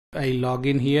I log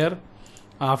in here.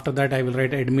 After that I will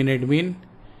write admin,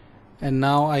 and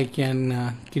now I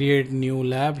can create new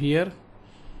lab here.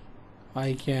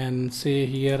 I can say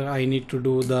here I need to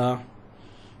do the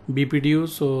BPDU,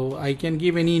 so I can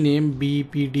give any name,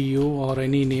 BPDU, or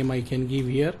any name I can give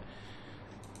here.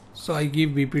 So I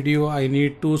give BPDU. I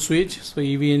need 2 switch, so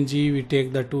EVNG we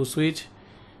take the 2 switch.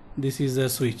 This is the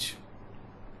switch,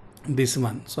 this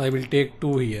one, so I will take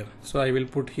 2 here. So I will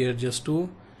put here just 2,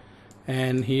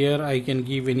 and here I can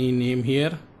give any name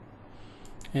here,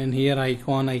 and here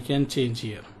icon I can change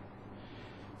here.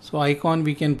 So icon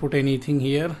we can put anything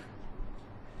here.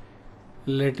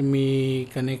 Let me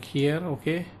connect here,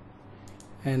 okay,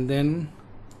 and then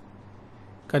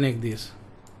connect this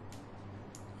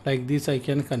like this. I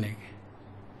can connect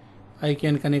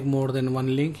more than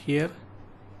one link here.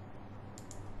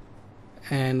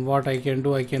 And what I can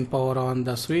do, I can power on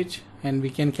the switch, and we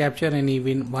can capture any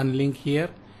one link here.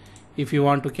 If you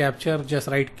want to capture, just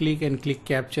right click and click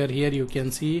capture. Here you can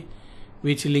see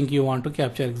which link you want to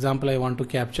capture. Example, I want to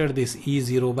capture this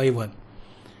E0/1.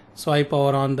 So I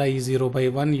power on the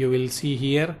E0/1. You will see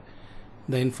here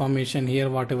the information here,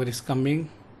 whatever is coming.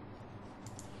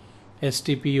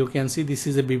 STP, you can see this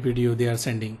is a BPDU they are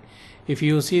sending. If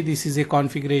you see, this is a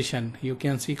configuration. You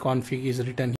can see config is written